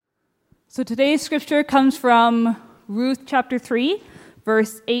So today's scripture comes from Ruth chapter 3,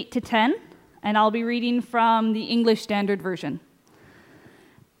 verse 8 to 10, and I'll be reading from the English Standard Version.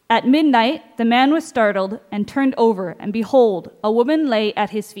 At midnight, the man was startled and turned over, and behold, a woman lay at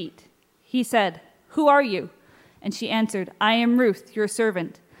his feet. He said, "Who are you?" And she answered, "I am Ruth, your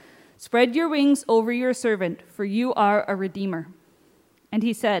servant. Spread your wings over your servant, for you are a redeemer." And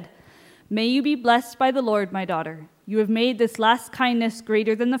he said, "May you be blessed by the Lord, my daughter. You have made this last kindness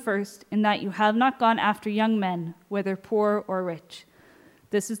greater than the first, in that you have not gone after young men, whether poor or rich."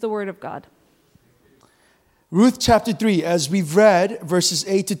 This is the word of God. Ruth chapter 3, as we've read verses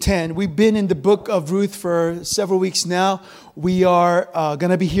 8 to 10, we've been in the book of Ruth for several weeks now. We are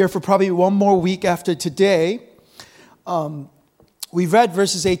going to be here for probably one more week after today. We've read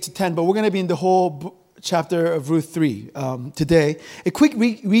verses 8 to 10, but we're going to be in the whole chapter of Ruth 3 today. A quick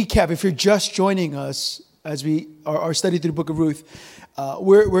recap if you're just joining us as we are studying through the book of Ruth.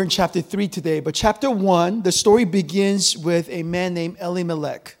 We're in chapter 3 today, but chapter 1, the story begins with a man named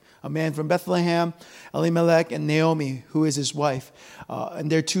Elimelech, a man from Bethlehem. Elimelech and Naomi, who is his wife,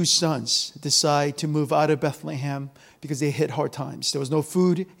 and their two sons decide to move out of Bethlehem because they hit hard times. There was no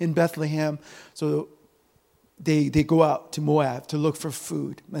food in Bethlehem, so they go out to Moab to look for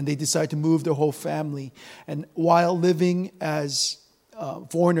food, and they decide to move their whole family. And while living as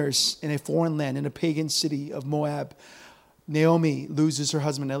foreigners in a foreign land, in a pagan city of Moab, Naomi loses her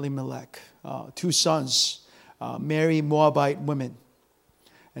husband Elimelech. Two sons marry Moabite women.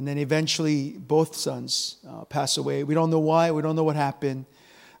 And then eventually both sons pass away. We don't know why, we don't know what happened,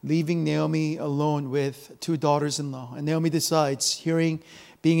 leaving Naomi alone with two daughters-in-law. And Naomi decides,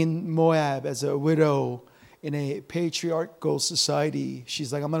 being in Moab as a widow in a patriarchal society,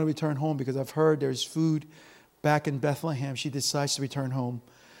 she's like, I'm going to return home because I've heard there's food back in Bethlehem. She decides to return home.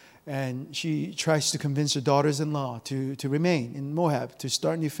 And she tries to convince her daughters-in-law to remain in Moab, to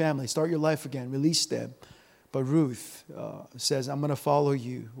start a new family, start your life again, release them. But Ruth says, I'm going to follow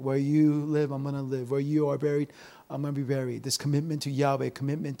you. Where you live, I'm going to live. Where you are buried, I'm going to be buried. This commitment to Yahweh,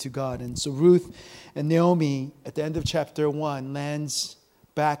 commitment to God. And so Ruth and Naomi, at the end of chapter 1, lands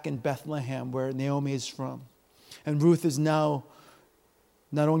back in Bethlehem, where Naomi is from. And Ruth is now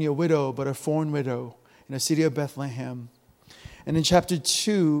not only a widow, but a foreign widow in the city of Bethlehem. And in chapter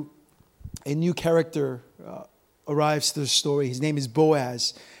 2, a new character arrives to the story. His name is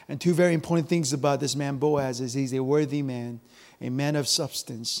Boaz. And two very important things about this man Boaz is he's a worthy man, a man of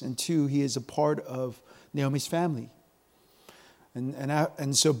substance. And two, he is a part of Naomi's family.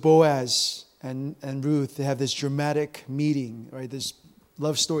 And so Boaz and Ruth, they have this dramatic meeting, right? This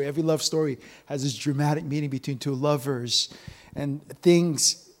love story. Every love story has this dramatic meeting between two lovers. And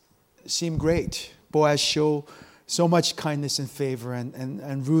things seem great. Boaz shows so much kindness and favor.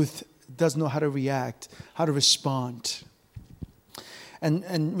 And Ruth doesn't know how to react, how to respond.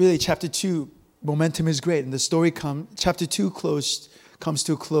 And really, chapter 2, momentum is great. And the story chapter 2 comes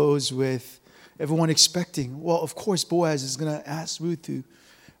to a close with everyone expecting, well, of course, Boaz is going to ask Ruth to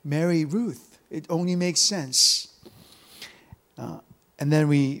marry Ruth. It only makes sense. And then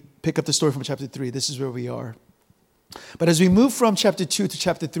we pick up the story from chapter 3. This is where we are. But as we move from chapter 2 to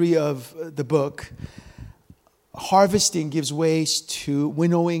chapter 3 of the book, harvesting gives way to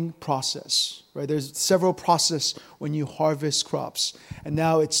winnowing process, right? There's several processes when you harvest crops. And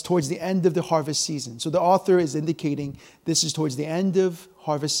now it's towards the end of the harvest season. So the author is indicating this is towards the end of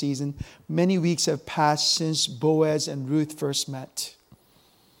harvest season. Many weeks have passed since Boaz and Ruth first met.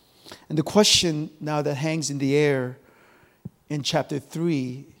 And the question now that hangs in the air in chapter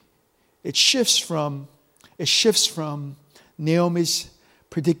 3, it shifts from Naomi's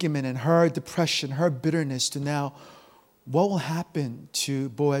predicament and her depression, her bitterness, to now, what will happen to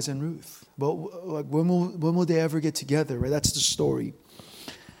Boaz and Ruth? Well, when will they ever get together? Right? That's the story.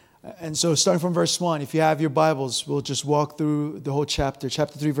 And so starting from verse 1, if you have your Bibles, we'll just walk through the whole chapter.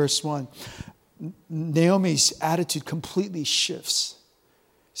 Chapter 3, verse 1. Naomi's attitude completely shifts.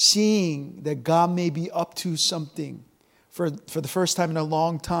 Seeing that God may be up to something. For the first time in a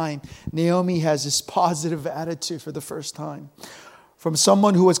long time, Naomi has this positive attitude for the first time. From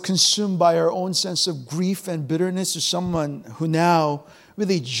someone who was consumed by her own sense of grief and bitterness to someone who now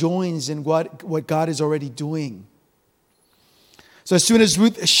really joins in what God is already doing. So as soon as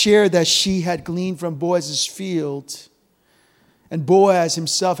Ruth shared that she had gleaned from Boaz's field, and Boaz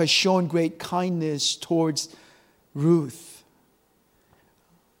himself has shown great kindness towards Ruth,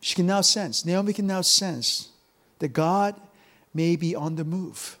 Naomi can now sense that God may be on the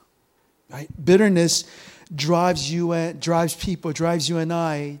move. Right? Bitterness drives you and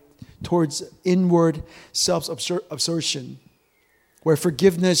I towards inward self-absorption, where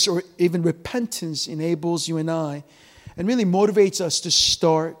forgiveness or even repentance enables you and I and really motivates us to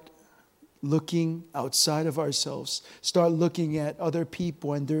start looking outside of ourselves. Start looking at other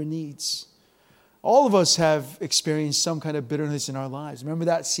people and their needs. All of us have experienced some kind of bitterness in our lives. Remember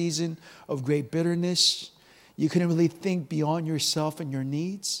that season of great bitterness? You couldn't really think beyond yourself and your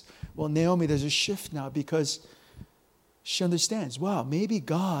needs. Well, Naomi, there's a shift now because she understands, wow, maybe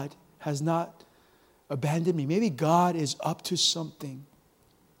God has not abandoned me. Maybe God is up to something.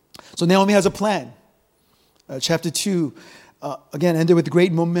 So Naomi has a plan. Chapter 2, again, ended with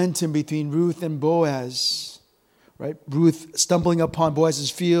great momentum between Ruth and Boaz. Right? Ruth stumbling upon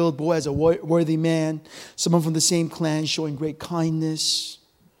Boaz's field. Boaz, a worthy man, someone from the same clan, showing great kindness.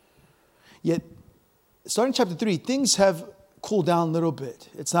 Yet, starting chapter 3, things have cooled down a little bit.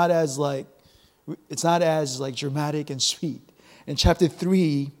 It's not as dramatic and sweet. In chapter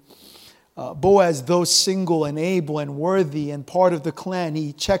 3, Boaz, though single and able and worthy and part of the clan,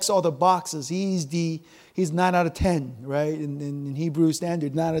 he checks all the boxes. He's 9 out of 10, right? In Hebrew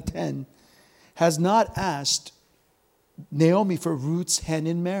standard, 9 out of 10. Has not asked Naomi for Ruth's hand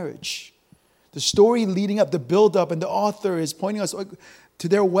in marriage. The story leading up, the build-up, and the author is pointing us to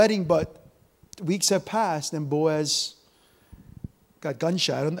their wedding, but weeks have passed and Boaz got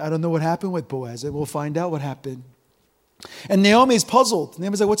gunshot. I don't know what happened with Boaz. We'll find out what happened. And Naomi is puzzled.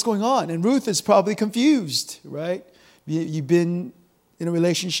 Naomi's like, what's going on? And Ruth is probably confused, right? You've been in a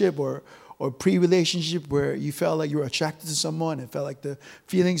relationship or pre-relationship where you felt like you were attracted to someone and felt like the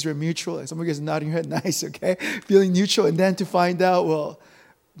feelings were mutual. Like some of you guys are nodding your head, nice, okay? Feeling neutral. And then to find out, well,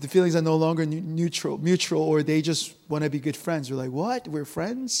 the feelings are no longer mutual, or they just want to be good friends. You're like, what? We're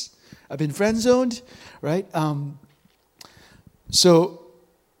friends? I've been friend-zoned, right? So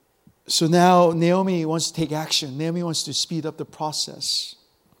now Naomi wants to take action. Naomi wants to speed up the process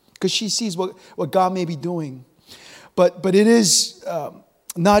because she sees what God may be doing. But it is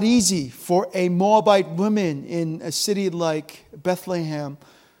not easy for a Moabite woman in a city like Bethlehem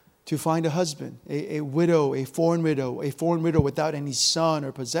to find a husband, a widow, a foreign widow without any son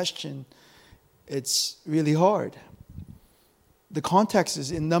or possession. It's really hard. The context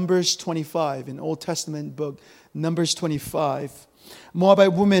is in Numbers 25, an Old Testament book, Numbers 25.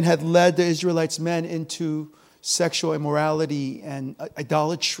 Moabite women had led the Israelites' men into sexual immorality and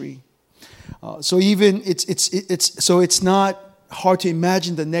idolatry. So it's not hard to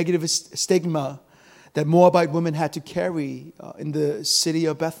imagine the negative stigma that Moabite women had to carry in the city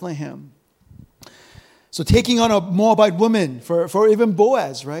of Bethlehem. So taking on a Moabite woman, for even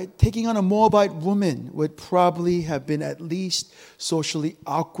Boaz, right? Taking on a Moabite woman would probably have been at least socially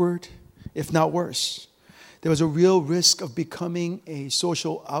awkward, if not worse. There was a real risk of becoming a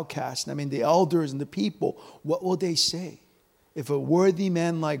social outcast. I mean, the elders and the people, what will they say if a worthy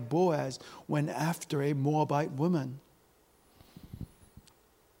man like Boaz went after a Moabite woman?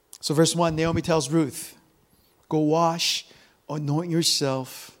 So verse 1, Naomi tells Ruth, go wash, anoint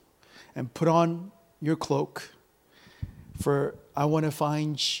yourself, and put on your cloak, for I want to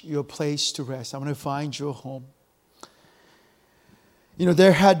find you a place to rest. I want to find you a home. You know,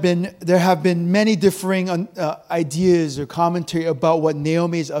 there have been many differing ideas or commentary about what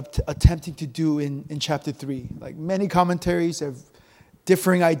Naomi is attempting to do in chapter 3. Like many commentaries have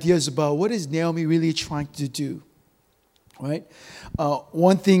differing ideas about what is Naomi really trying to do. Right?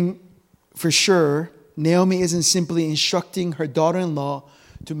 One thing for sure, Naomi isn't simply instructing her daughter-in-law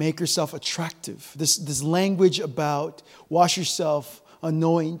to make herself attractive. This language about wash yourself,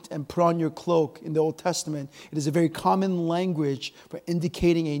 anoint, and put on your cloak in the Old Testament, it is a very common language for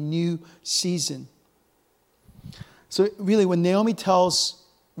indicating a new season. So really, when Naomi tells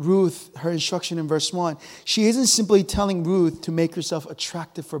Ruth her instruction in verse 1, she isn't simply telling Ruth to make herself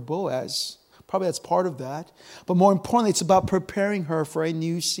attractive for Boaz. Probably that's part of that. But more importantly, it's about preparing her for a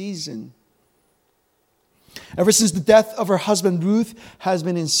new season. Ever since the death of her husband, Ruth has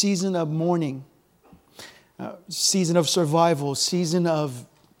been in season of mourning, season of survival, season of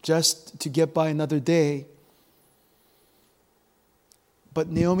just to get by another day. But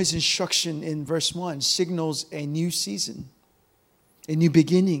Naomi's instruction in verse 1 signals a new season, a new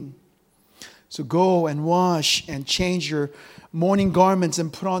beginning. So go and wash and change your mourning garments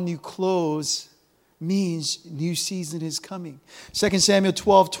and put on new clothes means new season is coming. 2 Samuel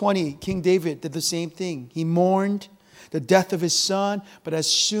 12:20, King David did the same thing. He mourned the death of his son, but as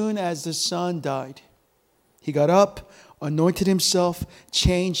soon as the son died, he got up, anointed himself,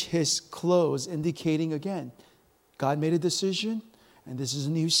 changed his clothes, indicating again, God made a decision, and this is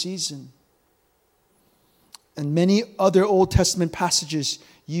a new season. And many other Old Testament passages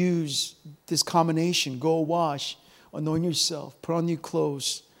use this combination, go wash, anoint yourself, put on new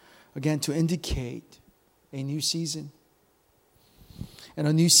clothes, again, to indicate a new season. And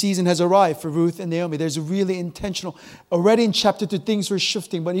a new season has arrived for Ruth and Naomi. There's a really intentional, already in chapter 2 things were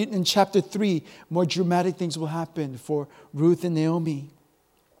shifting, but in chapter 3, more dramatic things will happen for Ruth and Naomi.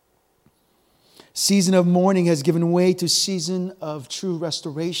 Season of mourning has given way to season of true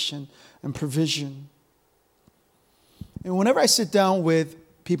restoration and provision. And whenever I sit down with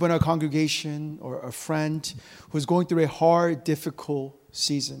people in our congregation or a friend who's going through a hard, difficult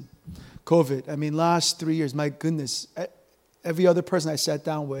season, COVID, last 3 years, my goodness, every other person I sat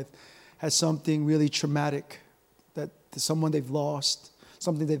down with has something really traumatic, that someone they've lost,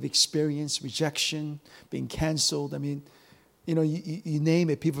 something they've experienced, rejection, being canceled. You name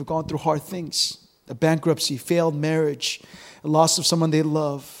it, people have gone through hard things. A bankruptcy, failed marriage, a loss of someone they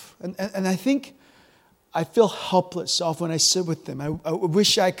love. And I think I feel helpless often when I sit with them. I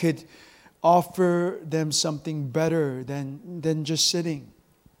wish I could offer them something better than just sitting.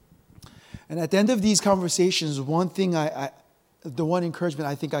 And at the end of these conversations, one thing the one encouragement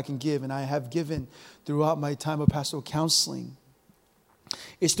I think I can give, and I have given throughout my time of pastoral counseling,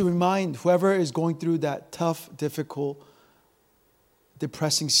 is to remind whoever is going through that tough, difficult,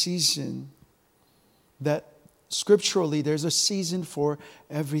 depressing season that scripturally there's a season for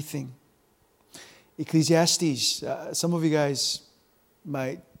everything. Ecclesiastes, some of you guys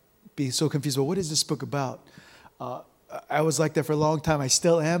might be so confused, well, what is this book about? I was like that for a long time. I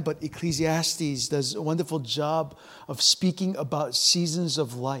still am, but Ecclesiastes does a wonderful job of speaking about seasons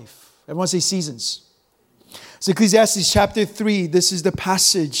of life. Everyone say seasons. So Ecclesiastes chapter 3, this is the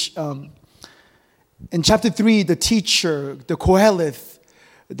passage. In chapter 3, the teacher, the Koheleth,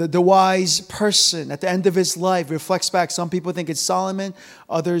 the wise person at the end of his life reflects back. Some people think it's Solomon.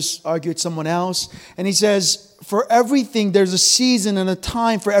 Others argue it's someone else. And he says, for everything, there's a season and a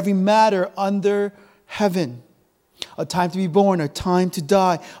time for every matter under heaven. A time to be born, a time to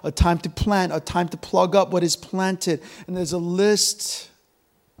die, a time to plant, a time to plug up what is planted. And there's a long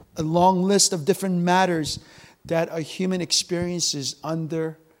list of different matters that a human experiences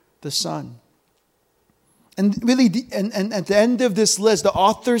under the sun. And really, and at the end of this list, the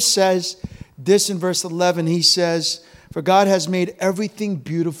author says this in verse 11. He says, for God has made everything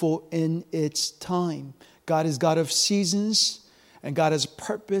beautiful in its time. God is God of seasons, and God has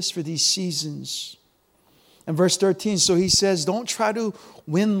purpose for these seasons. And verse 13, so he says, don't try to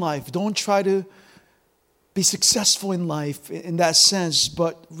win life. Don't try to be successful in life in that sense,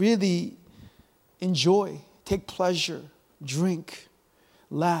 but really enjoy, take pleasure, drink,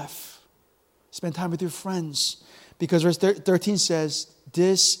 laugh. Spend time with your friends. Because verse 13 says,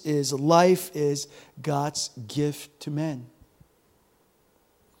 life is God's gift to men.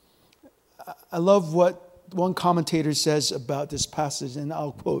 I love what one commentator says about this passage, and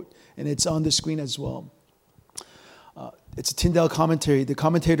I'll quote, and it's on the screen as well. It's a Tyndale commentary. The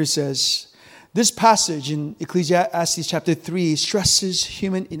commentator says, this passage in Ecclesiastes chapter 3 stresses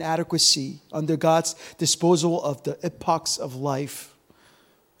human inadequacy under God's disposal of the epochs of life.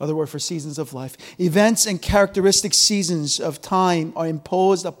 Another word for seasons of life. Events and characteristic seasons of time are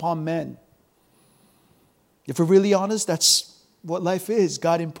imposed upon men. If we're really honest, that's what life is.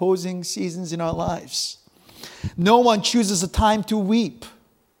 God imposing seasons in our lives. No one chooses a time to weep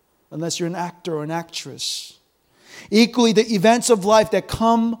unless you're an actor or an actress. Equally, the events of life that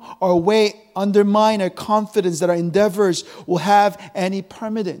come our way undermine our confidence that our endeavors will have any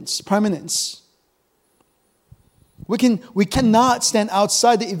permanence. We cannot stand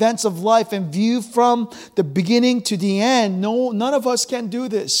outside the events of life and view from the beginning to the end. No, none of us can do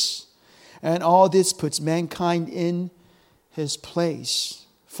this. And all this puts mankind in his place,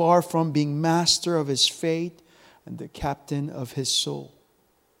 far from being master of his fate and the captain of his soul.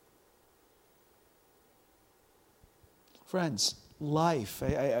 Friends, life,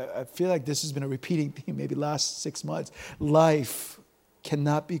 I feel like this has been a repeating theme maybe last 6 months. Life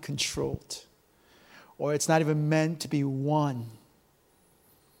cannot be controlled. Or it's not even meant to be won.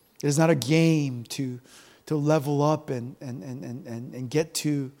 It is not a game to level up and get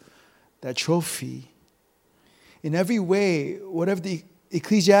to that trophy. In every way, whatever the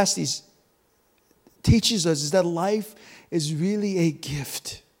Ecclesiastes teaches us is that life is really a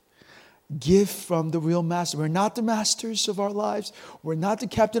gift. Gift from the real master. We're not the masters of our lives. We're not the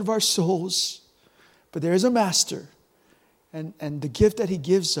captain of our souls. But there is a master. And the gift that he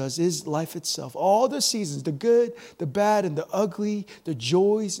gives us is life itself. All the seasons, the good, the bad, and the ugly, the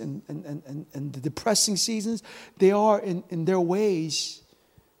joys and the depressing seasons, they are in their ways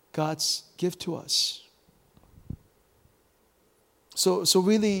God's gift to us. So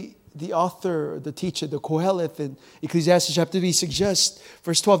really, the author, the teacher, the Koheleth in Ecclesiastes chapter 3 suggests,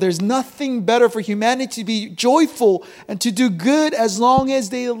 verse 12, there's nothing better for humanity to be joyful and to do good as long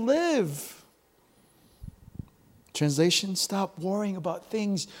as they live. Translation, stop worrying about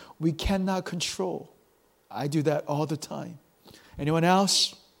things we cannot control. I do that all the time. Anyone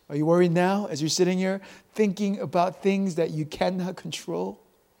else? Are you worried now as you're sitting here thinking about things that you cannot control?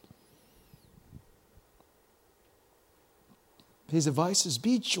 His advice is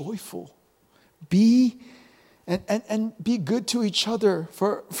be joyful. Be good to each other.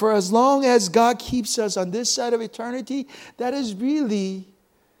 For as long as God keeps us on this side of eternity, that is really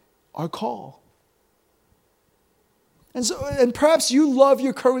our call. And perhaps you love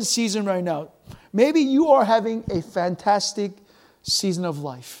your current season right now. Maybe you are having a fantastic season of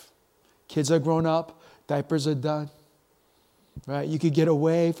life. Kids are grown up, diapers are done. Right? You could get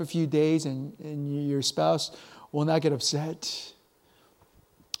away for a few days and your spouse will not get upset.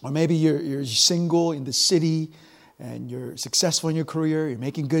 Or maybe you're single in the city and you're successful in your career, you're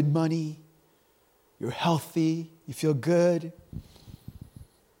making good money, you're healthy, you feel good.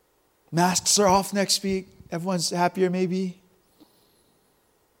 Masks are off next week. Everyone's happier maybe.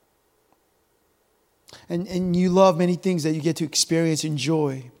 And you love many things that you get to experience,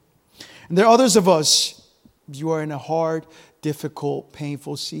 enjoy. And there are others of us, you are in a hard, difficult,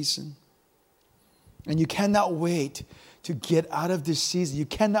 painful season. And you cannot wait to get out of this season. You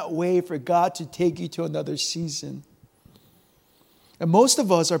cannot wait for God to take you to another season. And most of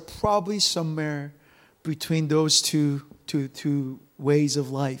us are probably somewhere between those two ways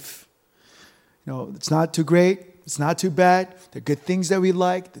of life. You know, it's not too great. It's not too bad. There are good things that we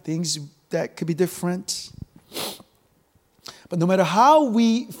like. The things that could be different. But no matter how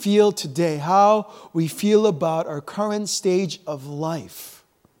we feel today, how we feel about our current stage of life,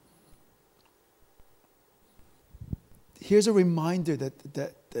 here's a reminder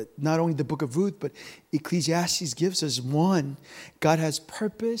that not only the book of Ruth, but Ecclesiastes gives us. One, God has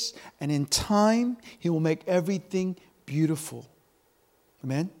purpose, and in time, He will make everything beautiful.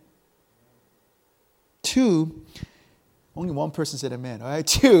 Amen? Two, only one person said amen. All right?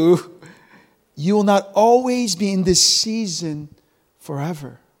 Two, you will not always be in this season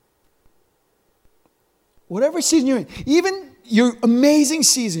forever. Whatever season you're in, even your amazing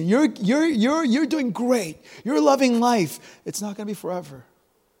season, you're doing great, you're loving life, it's not going to be forever.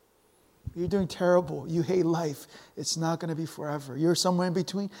 You're doing terrible, you hate life, it's not going to be forever. You're somewhere in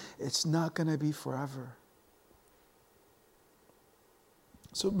between, it's not going to be forever.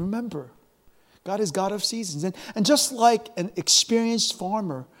 So remember, God is God of seasons. And just like an experienced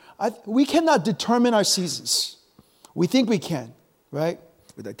farmer, we cannot determine our seasons. We think we can, right?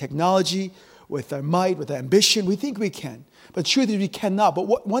 With our technology, with our might, with our ambition, we think we can. But the truth is we cannot.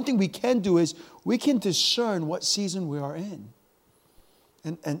 But one thing we can do is we can discern what season we are in.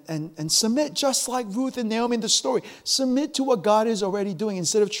 And submit, just like Ruth and Naomi in the story. Submit to what God is already doing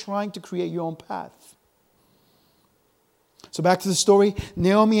instead of trying to create your own path. So back to the story,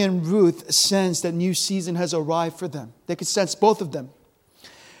 Naomi and Ruth sense that new season has arrived for them. They could sense both of them.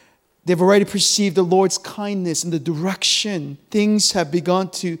 They've already perceived the Lord's kindness and the direction. Things have begun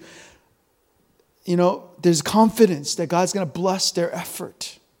to, there's confidence that God's going to bless their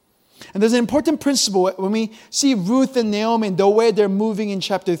effort. And there's an important principle when we see Ruth and Naomi and the way they're moving in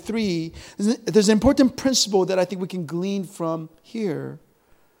chapter 3. There's an important principle that I think we can glean from here.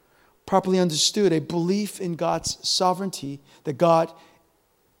 Properly understood, a belief in God's sovereignty, that God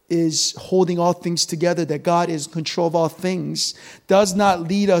is holding all things together, that God is in control of all things, does not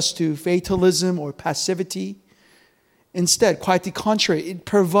lead us to fatalism or passivity. Instead, quite the contrary, it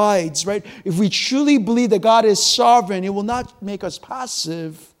provides, right? If we truly believe that God is sovereign, it will not make us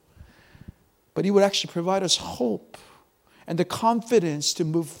passive, but He would actually provide us hope and the confidence to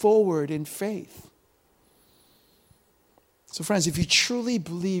move forward in faith. So friends, if you truly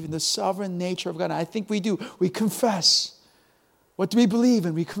believe in the sovereign nature of God, and I think we do, we confess. What do we believe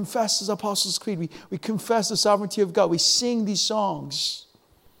in? We confess as Apostles' Creed. We confess the sovereignty of God. We sing these songs.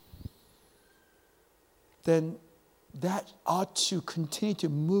 Then that ought to continue to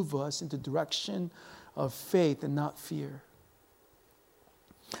move us into the direction of faith and not fear.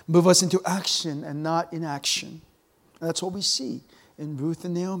 Move us into action and not inaction. And that's what we see in Ruth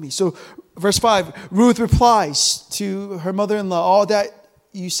and Naomi. So verse 5, Ruth replies to her mother-in-law, all that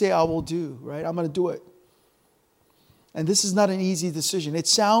you say I will do, right? I'm going to do it. And this is not an easy decision. It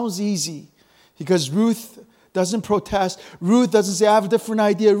sounds easy because Ruth doesn't protest. Ruth doesn't say, I have a different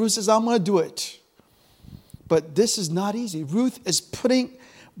idea. Ruth says, I'm going to do it. But this is not easy. Ruth is putting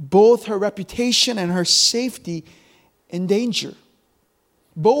both her reputation and her safety in danger.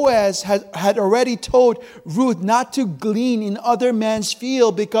 Boaz had already told Ruth not to glean in other man's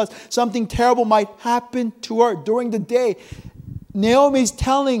field because something terrible might happen to her during the day. Naomi's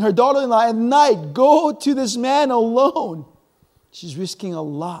telling her daughter-in-law at night, go to this man alone. She's risking a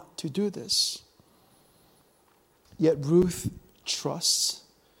lot to do this. Yet Ruth trusts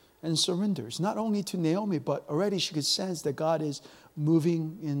and surrenders, not only to Naomi, but already she could sense that God is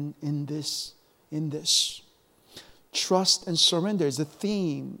moving in this. Trust and surrender is the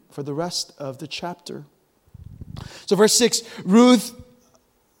theme for the rest of the chapter. So verse 6, Ruth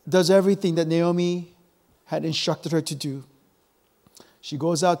does everything that Naomi had instructed her to do. She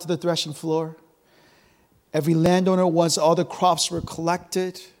goes out to the threshing floor. Every landowner, once all the crops were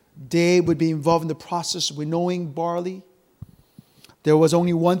collected, they would be involved in the process of winnowing barley. There was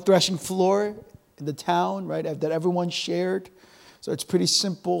only one threshing floor in the town, right, that everyone shared. So it's pretty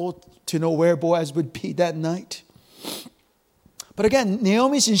simple to know where Boaz would be that night. But again,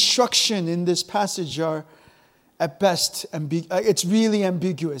 Naomi's instruction in this passage are at best, it's really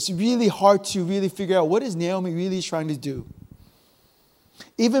ambiguous. It's really hard to really figure out what is Naomi really trying to do.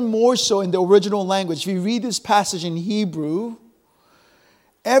 Even more so in the original language. If you read this passage in Hebrew,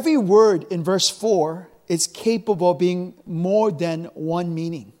 every word in verse 4 is capable of being more than one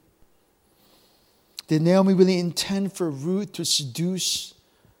meaning. Did Naomi really intend for Ruth to seduce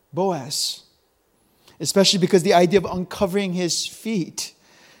Boaz? Especially because the idea of uncovering his feet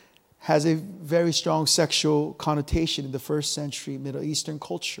has a very strong sexual connotation in the first century Middle Eastern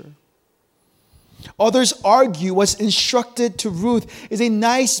culture. Others argue what's instructed to Ruth is a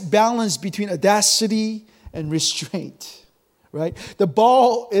nice balance between audacity and restraint. Right? The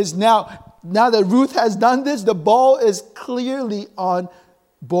ball is now that Ruth has done this, the ball is clearly on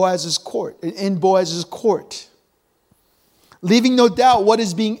Boaz's court, in Boaz's court. Leaving no doubt what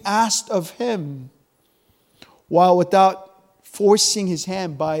is being asked of him, while without forcing his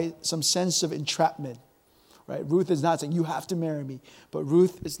hand by some sense of entrapment. Right? Ruth is not saying, you have to marry me. But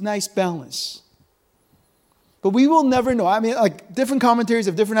Ruth is nice balance. But we will never know. I mean, like different commentaries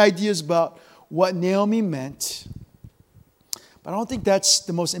have different ideas about what Naomi meant. But I don't think that's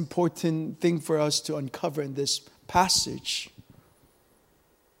the most important thing for us to uncover in this passage.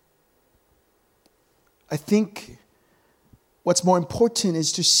 I think what's more important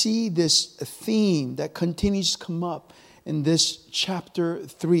is to see this theme that continues to come up in this chapter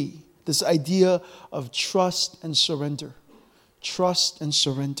 3. This idea of trust and surrender. Trust and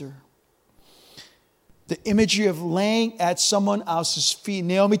surrender. The imagery of laying at someone else's feet.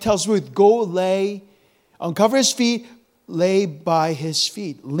 Naomi tells Ruth, go uncover his feet, lay by his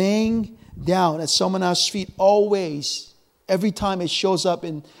feet. Laying down at someone else's feet always, every time it shows up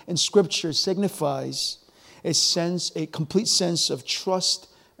in Scripture, signifies a complete sense of trust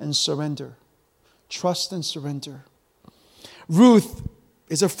and surrender. Trust and surrender. Ruth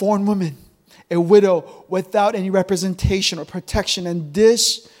is a foreign woman, a widow without any representation or protection. And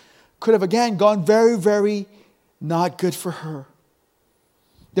this could have, again, gone very, very not good for her.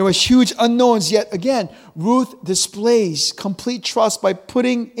 There were huge unknowns, yet again, Ruth displays complete trust by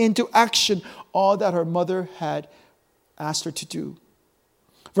putting into action all that her mother had asked her to do.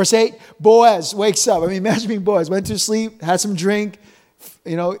 Verse 8, Boaz wakes up. I mean, imagine being Boaz, went to sleep, had some drink,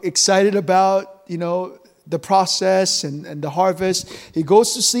 excited about, the process and the harvest. He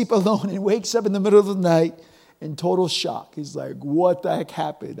goes to sleep alone and wakes up in the middle of the night in total shock. He's like, what the heck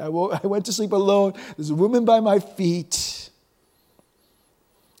happened? I went to sleep alone. There's a woman by my feet.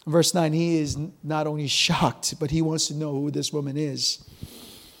 Verse 9, he is not only shocked, but he wants to know who this woman is.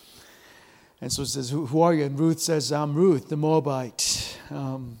 And so he says, who are you? And Ruth says, I'm Ruth, the Moabite.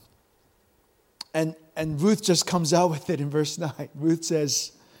 And Ruth just comes out with it in verse 9. Ruth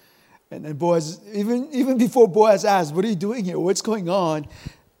says, and Boaz, even before Boaz asks, what are you doing here? What's going on?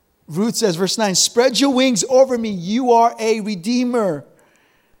 Ruth says, verse 9, spread your wings over me. You are a redeemer.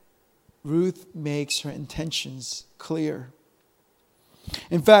 Ruth makes her intentions clear.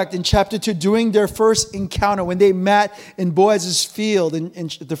 In fact, in chapter 2, during their first encounter, when they met in Boaz's field in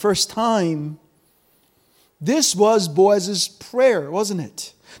the first time, this was Boaz's prayer, wasn't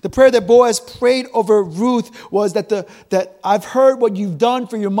it? The prayer that Boaz prayed over Ruth was that I've heard what you've done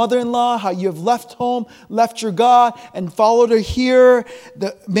for your mother-in-law, how you have left home, left your God, and followed her here.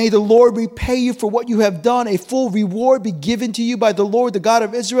 May the Lord repay you for what you have done. A full reward be given to you by the Lord, the God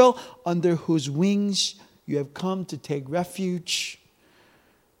of Israel, under whose wings you have come to take refuge.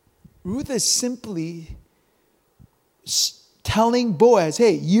 Ruth is simply telling Boaz,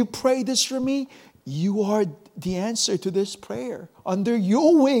 hey, you pray this for me, you are the answer to this prayer. Under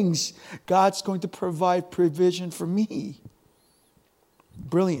your wings, God's going to provide provision for me.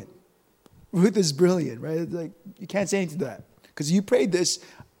 Brilliant. Ruth is brilliant, right? Like, you can't say anything to that. Because you prayed this,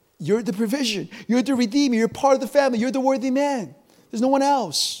 you're the provision. You're the redeemer. You're part of the family. You're the worthy man. There's no one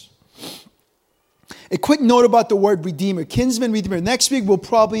else. A quick note about the word redeemer, kinsman redeemer. Next week we'll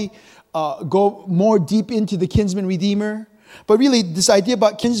probably go more deep into the kinsman redeemer. But really, this idea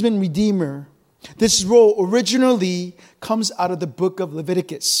about kinsman redeemer This role originally comes out of the book of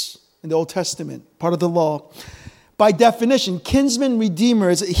Leviticus in the Old Testament, part of the law. By definition, kinsman redeemer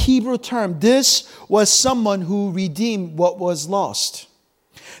is a Hebrew term. This was someone who redeemed what was lost.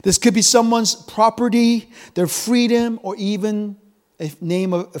 This could be someone's property, their freedom, or even a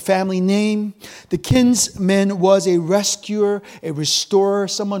family name. The kinsman was a rescuer, a restorer,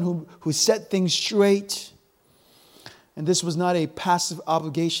 someone who set things straight. And this was not a passive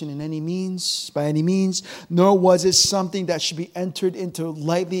obligation by any means, nor was it something that should be entered into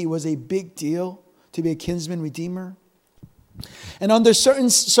lightly. It was a big deal to be a kinsman redeemer. And under certain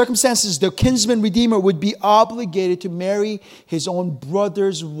circumstances, the kinsman redeemer would be obligated to marry his own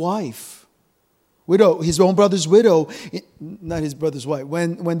brother's wife. His own brother's widow, not his brother's wife.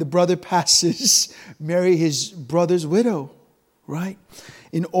 When the brother passes, marry his brother's widow, right?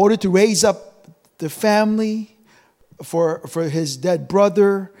 In order to raise up the family for his dead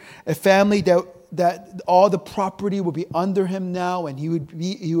brother, a family that all the property would be under him now, and he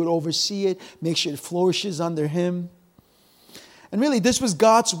would oversee it, make sure it flourishes under him. And really, this was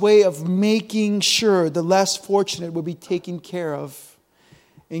God's way of making sure the less fortunate would be taken care of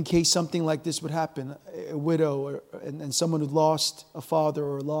in case something like this would happen. A widow and someone who lost a father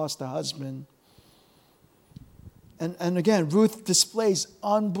or lost a husband. And again, Ruth displays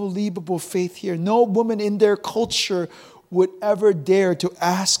unbelievable faith here. No woman in their culture would ever dare to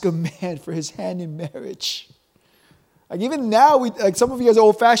ask a man for his hand in marriage. Like even now, some of you guys are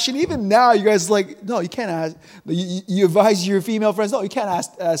old-fashioned. Even now, you guys no, you can't ask. You advise your female friends, no, you can't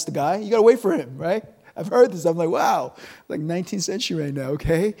ask the guy. You got to wait for him, right? I've heard this. I'm like, wow, like 19th century right now,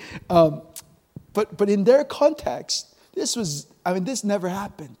 okay? But in their context, this never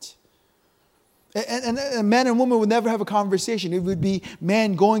happened. And a man and woman would never have a conversation. It would be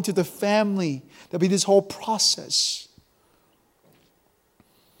man going to the family. There'd be this whole process.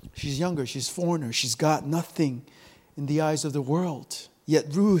 She's younger. She's foreigner. She's got nothing in the eyes of the world. Yet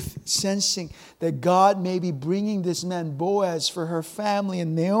Ruth, sensing that God may be bringing this man Boaz for her family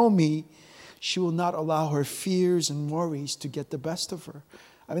and Naomi, she will not allow her fears and worries to get the best of her.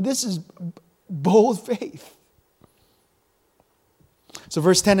 This is bold faith. So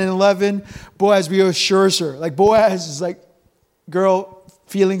verse 10 and 11, Boaz reassures her. Like Boaz is like, girl,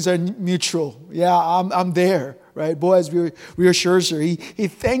 feelings are mutual. Yeah, I'm there, right? Boaz reassures her. He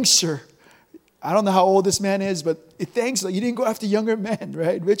thanks her. I don't know how old this man is, but he thanks her. You didn't go after younger men,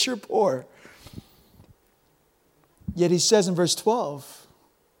 right? Rich or poor. Yet he says in verse 12,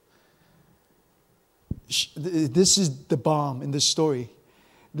 this is the bomb in this story.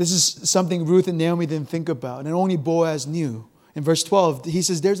 This is something Ruth and Naomi didn't think about, and only Boaz knew. In verse 12, he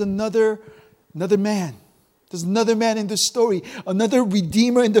says, there's another man. There's another man in this story, another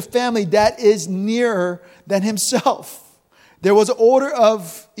redeemer in the family that is nearer than himself. There was an order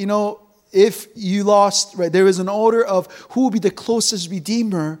of, if you lost, right, there was an order of who will be the closest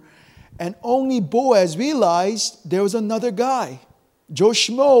redeemer. And only Boaz realized there was another guy. Joe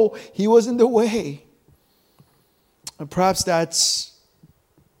Schmo, he was in the way. And perhaps that's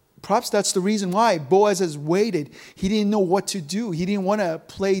the reason why Boaz has waited. He didn't know what to do. He didn't want to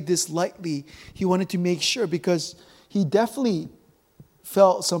play this lightly. He wanted to make sure because he definitely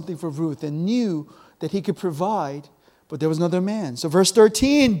felt something for Ruth and knew that he could provide. But there was another man. So verse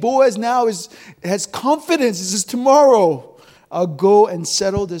 13, Boaz now has confidence. He says, tomorrow I'll go and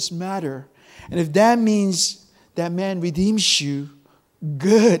settle this matter. And if that means that man redeems you,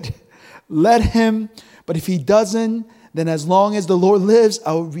 good. Let him. But if he doesn't, then as long as the Lord lives,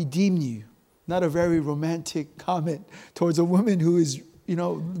 I will redeem you. Not a very romantic comment towards a woman who is,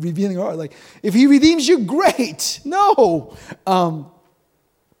 revealing her heart. Like, if he redeems you, great. No.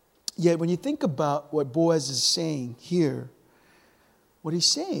 Yet when you think about what Boaz is saying here, what he's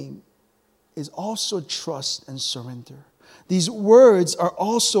saying is also trust and surrender. These words are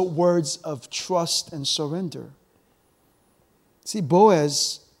also words of trust and surrender. See,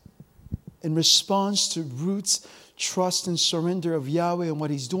 Boaz, in response to Ruth's trust and surrender of Yahweh and what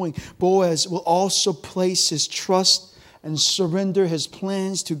he's doing, Boaz will also place his trust and surrender his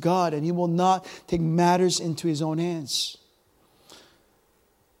plans to God, and he will not take matters into his own hands.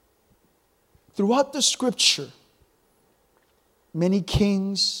 Throughout the scripture, many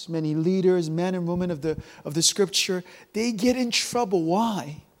kings, many leaders, men and women of the scripture, they get in trouble.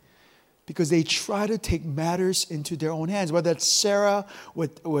 Why? Because they try to take matters into their own hands. Whether it's Sarah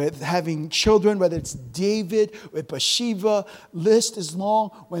with having children, whether it's David with Bathsheba, list is long.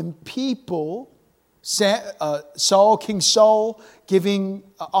 When people, King Saul giving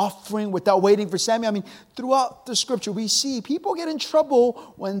offering without waiting for Samuel. Throughout the scripture, we see people get in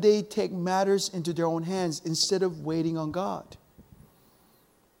trouble when they take matters into their own hands instead of waiting on God.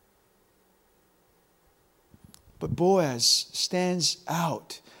 But Boaz stands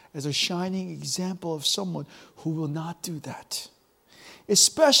out as a shining example of someone who will not do that.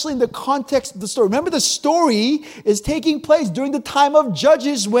 Especially in the context of the story. Remember, the story is taking place during the time of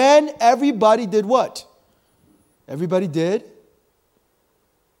Judges when everybody did what? Everybody did?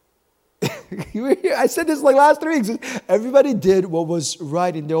 I said this like last 3 weeks. Everybody did what was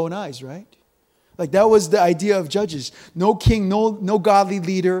right in their own eyes, right? Like that was the idea of Judges. No king, no godly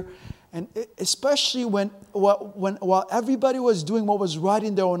leader. And especially while everybody was doing what was right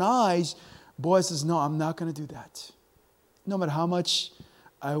in their own eyes, Boaz says, no, I'm not going to do that. No matter how much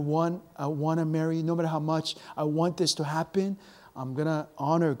I want to marry, no matter how much I want this to happen, I'm going to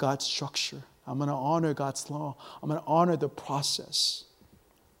honor God's structure. I'm going to honor God's law. I'm going to honor the process.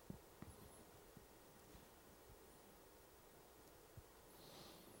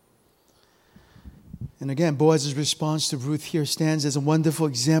 And again, Boaz's response to Ruth here stands as a wonderful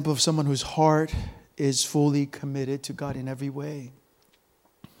example of someone whose heart is fully committed to God in every way.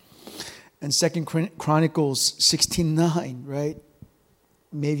 And 2 Chronicles 16:9, right?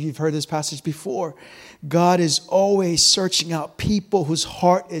 Maybe you've heard this passage before. God is always searching out people whose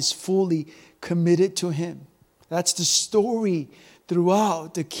heart is fully committed to Him. That's the story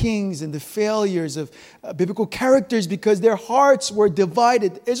throughout the kings and the failures of biblical characters, because their hearts were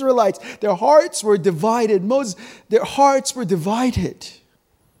divided. The Israelites, their hearts were divided. Their hearts were divided.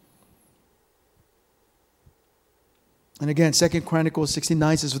 And again, 2 Chronicles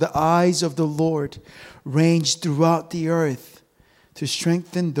 16:9 says, "For the eyes of the Lord range throughout the earth to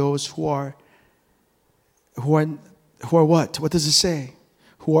strengthen those who are what? What does it say?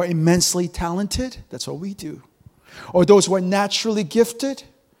 Who are immensely talented?" That's what we do. Or those who are naturally gifted?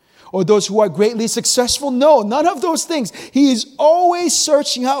 Or those who are greatly successful? No, none of those things. He is always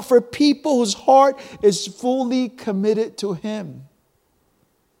searching out for people whose heart is fully committed to Him.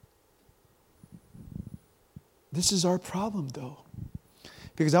 This is our problem, though.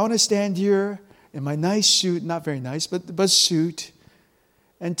 Because I want to stand here in my nice suit, not very nice, but suit,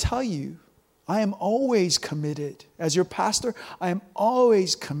 and tell you, I am always committed. As your pastor, I am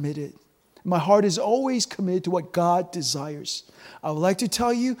always committed. My heart is always committed to what God desires. I would like to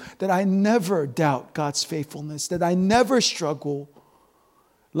tell you that I never doubt God's faithfulness, that I never struggle.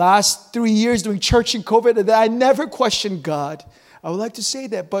 Last 3 years doing church in COVID, that I never questioned God. I would like to say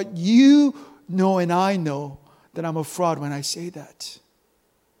that, but you know and I know that I'm a fraud when I say that.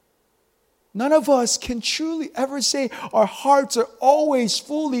 None of us can truly ever say our hearts are always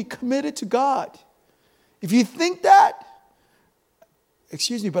fully committed to God. If you think that,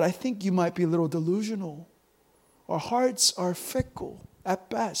 excuse me, but I think you might be a little delusional. Our hearts are fickle at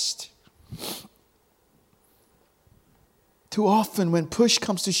best. Too often when push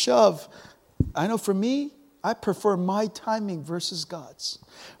comes to shove, I know for me, I prefer my timing versus God's.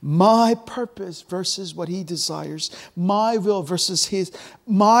 My purpose versus what He desires. My will versus His.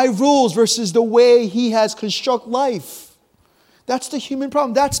 My rules versus the way He has constructed life. That's the human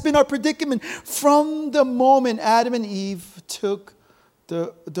problem. That's been our predicament from the moment Adam and Eve took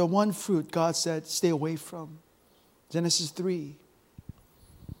the one fruit God said, stay away from. Genesis 3.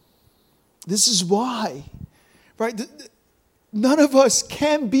 This is why, right? None of us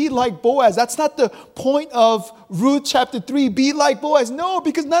can be like Boaz. That's not the point of Ruth chapter 3, be like Boaz. No,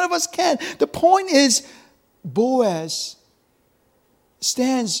 because none of us can. The point is, Boaz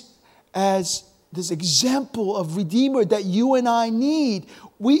stands as this example of Redeemer that you and I need.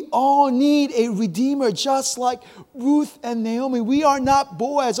 We all need a Redeemer, just like Ruth and Naomi. We are not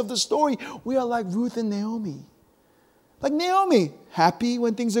Boaz of the story. We are like Ruth and Naomi. Like Naomi, happy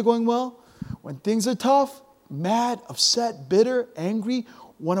when things are going well. When things are tough, mad, upset, bitter, angry,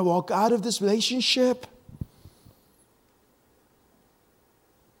 want to walk out of this relationship.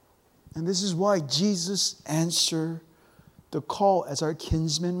 And this is why Jesus answered the call as our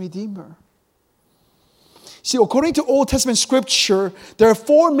kinsman redeemer. See, according to Old Testament scripture, there are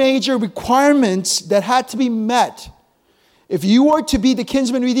 4 major requirements that had to be met. If you were to be the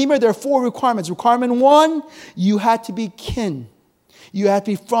kinsman redeemer, there are 4 requirements. Requirement 1, you had to be kin. You had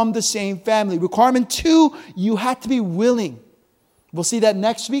to be from the same family. Requirement 2, you had to be willing. We'll see that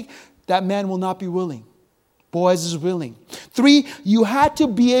next week. That man will not be willing. Boaz is willing. 3, you had to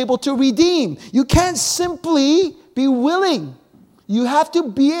be able to redeem. You can't simply be willing. You have to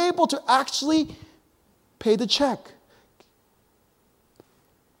be able to actually pay the check.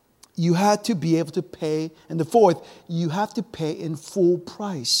 You had to be able to pay. And the 4th, you have to pay in full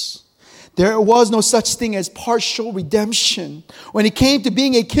price. There was no such thing as partial redemption. When it came to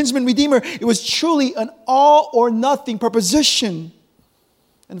being a kinsman redeemer, it was truly an all or nothing proposition.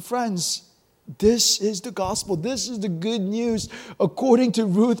 And friends, This is the gospel. This is the good news according to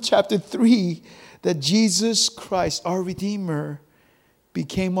Ruth chapter 3, that Jesus Christ, our Redeemer,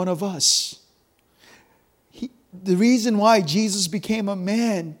 became one of us. The reason why Jesus became a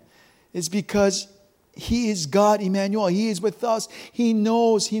man is because He is God, Emmanuel. He is with us. He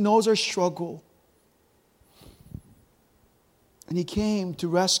knows our struggle. And He came to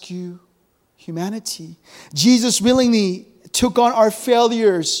rescue humanity. Jesus willingly took on our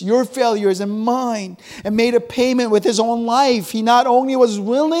failures, your failures and mine, and made a payment with His own life. He not only was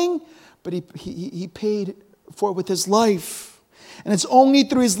willing, but He paid for it with His life. And it's only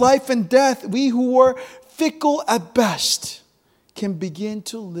through His life and death, we who were fickle at best can begin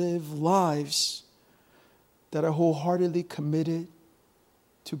to live lives that are wholeheartedly committed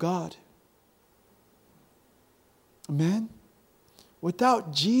to God. Amen?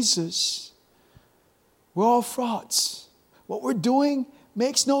 Without Jesus, we're all frauds. What we're doing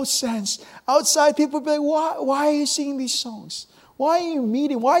makes no sense. Outside, people will be like, why are you singing these songs? Why are you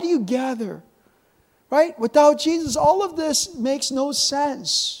meeting? Why do you gather? Right? Without Jesus, all of this makes no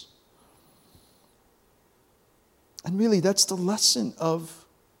sense. And really, that's the lesson of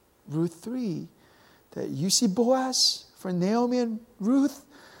Ruth 3. That you see Boaz for Naomi and Ruth.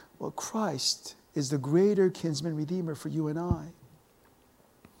 Well, Christ is the greater kinsman redeemer for you and I.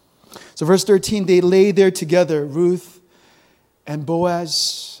 So verse 13, they lay there together, Ruth and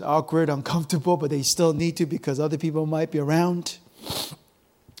Boaz. Awkward, uncomfortable, but they still need to because other people might be around.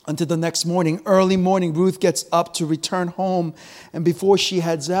 Until the next morning, early morning, Ruth gets up to return home. And before she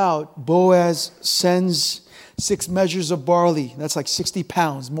heads out, Boaz sends 6 measures of barley. That's like 60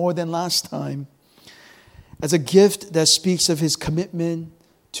 pounds, more than last time. As a gift that speaks of his commitment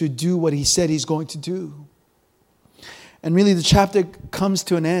to do what he said he's going to do. And really the chapter comes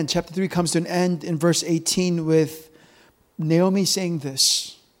to an end. Chapter 3 comes to an end in verse 18 with Naomi saying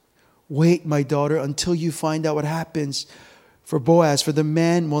this. Wait, my daughter, until you find out what happens for Boaz, for the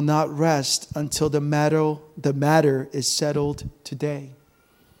man will not rest until the matter is settled today.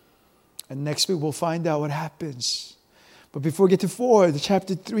 And next week we'll find out what happens. But before we get to 4, the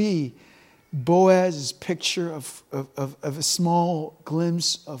chapter 3, Boaz's picture of a small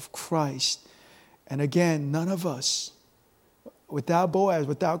glimpse of Christ. And again, none of us, without Boaz,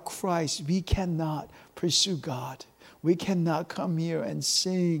 without Christ, we cannot pursue God. We cannot come here and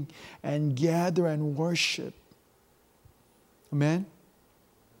sing and gather and worship. Amen?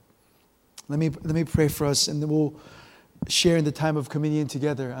 Let me pray for us, and then we'll share in the time of communion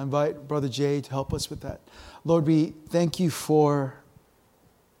together. I invite Brother Jay to help us with that. Lord, we thank you for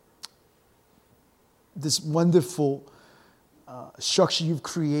this wonderful structure you've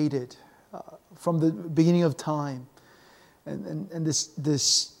created from the beginning of time. And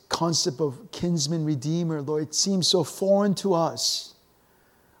this concept of kinsman redeemer, Lord, it seems so foreign to us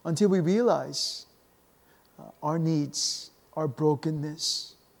until we realize our needs, our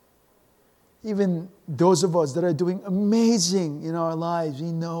brokenness. Even those of us that are doing amazing in our lives,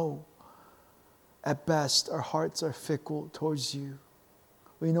 we know at best our hearts are fickle towards you.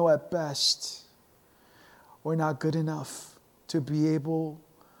 We know at best we're not good enough to be able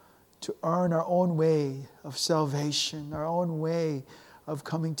to earn our own way of salvation, our own way of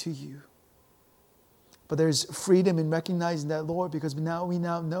coming to you. But there's freedom in recognizing that, Lord, because we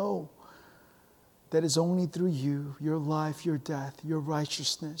now know that it's only through you, your life, your death, your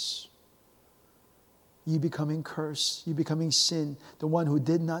righteousness, you becoming curse, you becoming sin, the one who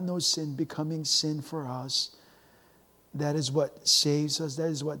did not know sin becoming sin for us. That is what saves us. That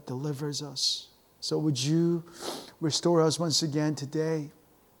is what delivers us. So would you restore us once again today?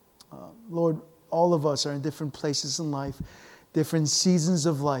 Lord, all of us are in different places in life, different seasons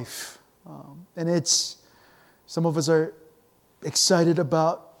of life. And some of us are excited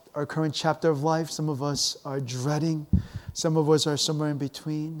about our current chapter of life. Some of us are dreading. Some of us are somewhere in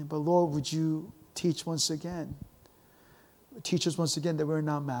between. But Lord, would you teach us once again that we're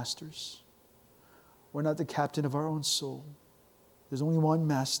not masters. We're not the captain of our own soul. There's only one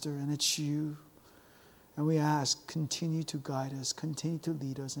master, and it's you. And we ask, continue to guide us, continue to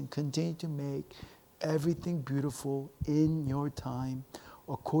lead us, and continue to make everything beautiful in your time,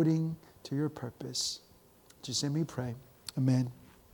 according to your purpose. Just let me pray. Amen.